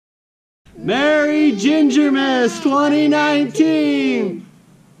Merry Gingermas 2019!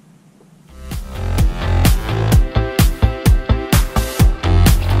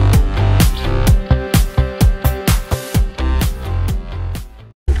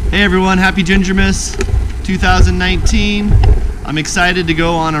 Hey everyone, happy Gingermas 2019. I'm excited to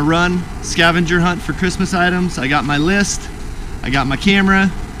go on a run scavenger hunt for Christmas items. I got my list, I got my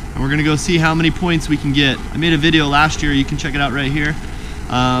camera, and we're gonna go see how many points we can get. I made a video last year, you can check it out right here.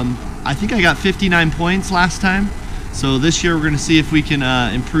 I think I got 59 points last time, so this year we're gonna see if we can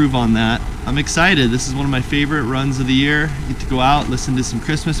improve on that. I'm excited. This is one of my favorite runs of the year. I get to go out, listen to some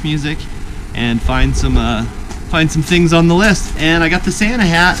Christmas music, and find some things on the list. And I got the Santa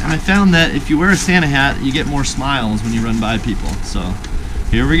hat, and I found that if you wear a Santa hat, you get more smiles when you run by people. So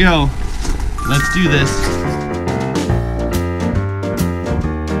here we go. Let's do this.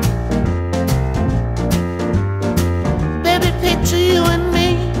 Baby, picture you and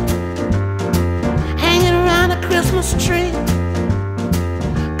me hanging around a Christmas tree,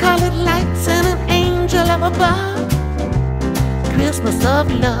 colored lights and an angel up above. Christmas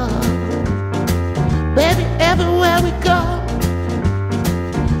of love. Baby, everywhere we go,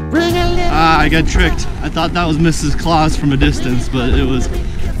 bring a little. I got tricked. I thought that was Mrs. Claus from a distance, but it was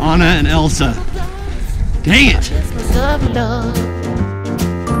Anna and Elsa. Dang it! Christmas of love.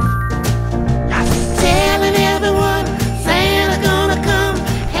 Telling everyone Santa gonna come.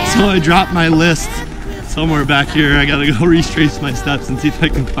 So I dropped my list somewhere back here. I gotta go retrace my steps and see if I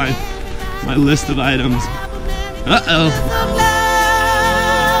can find my list of items. Uh-oh.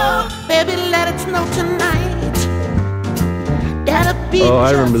 Oh,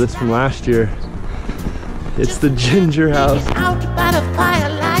 I remember this from last year. It's the Ginger House.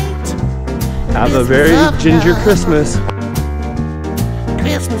 Have a very ginger Christmas.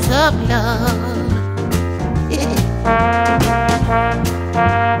 Christmas of love.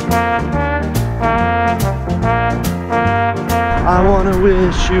 I wanna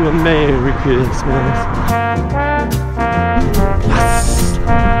wish you a Merry Christmas. Yes!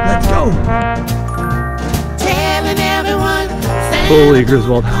 Let's go! Telling everyone Holy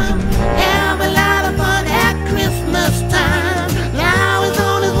Griswold House. have a lot of fun at Christmas time. Now he's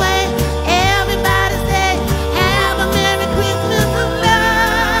on his way. Everybody say, have a Merry Christmas of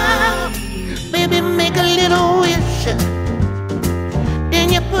love. Baby, make a little wish, then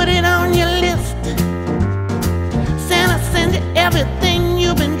you put it on your list. Santa send you everything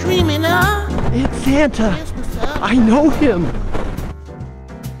you've been dreaming of. It's Santa. I know him.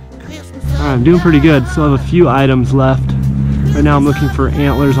 I'm doing pretty good. Still have a few items left. Right now I'm looking for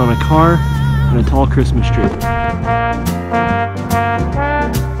antlers on a car and a tall Christmas tree.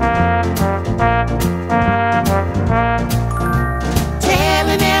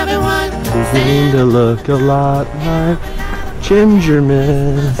 Telling everyone Beginning to look a lot like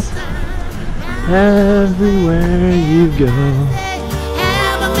Gingermas everywhere you go.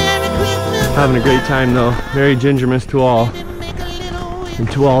 have a Merry Christmas. Having a great time though. Merry Gingermas to all.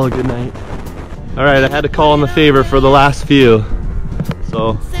 And to all a good night. Alright, I had to call in the favor for the last few.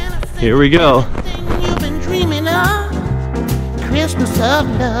 So, here we go. You've been dreaming of. Christmas of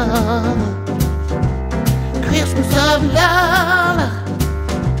love. Christmas of love.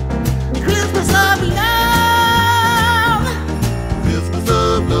 Christmas of love.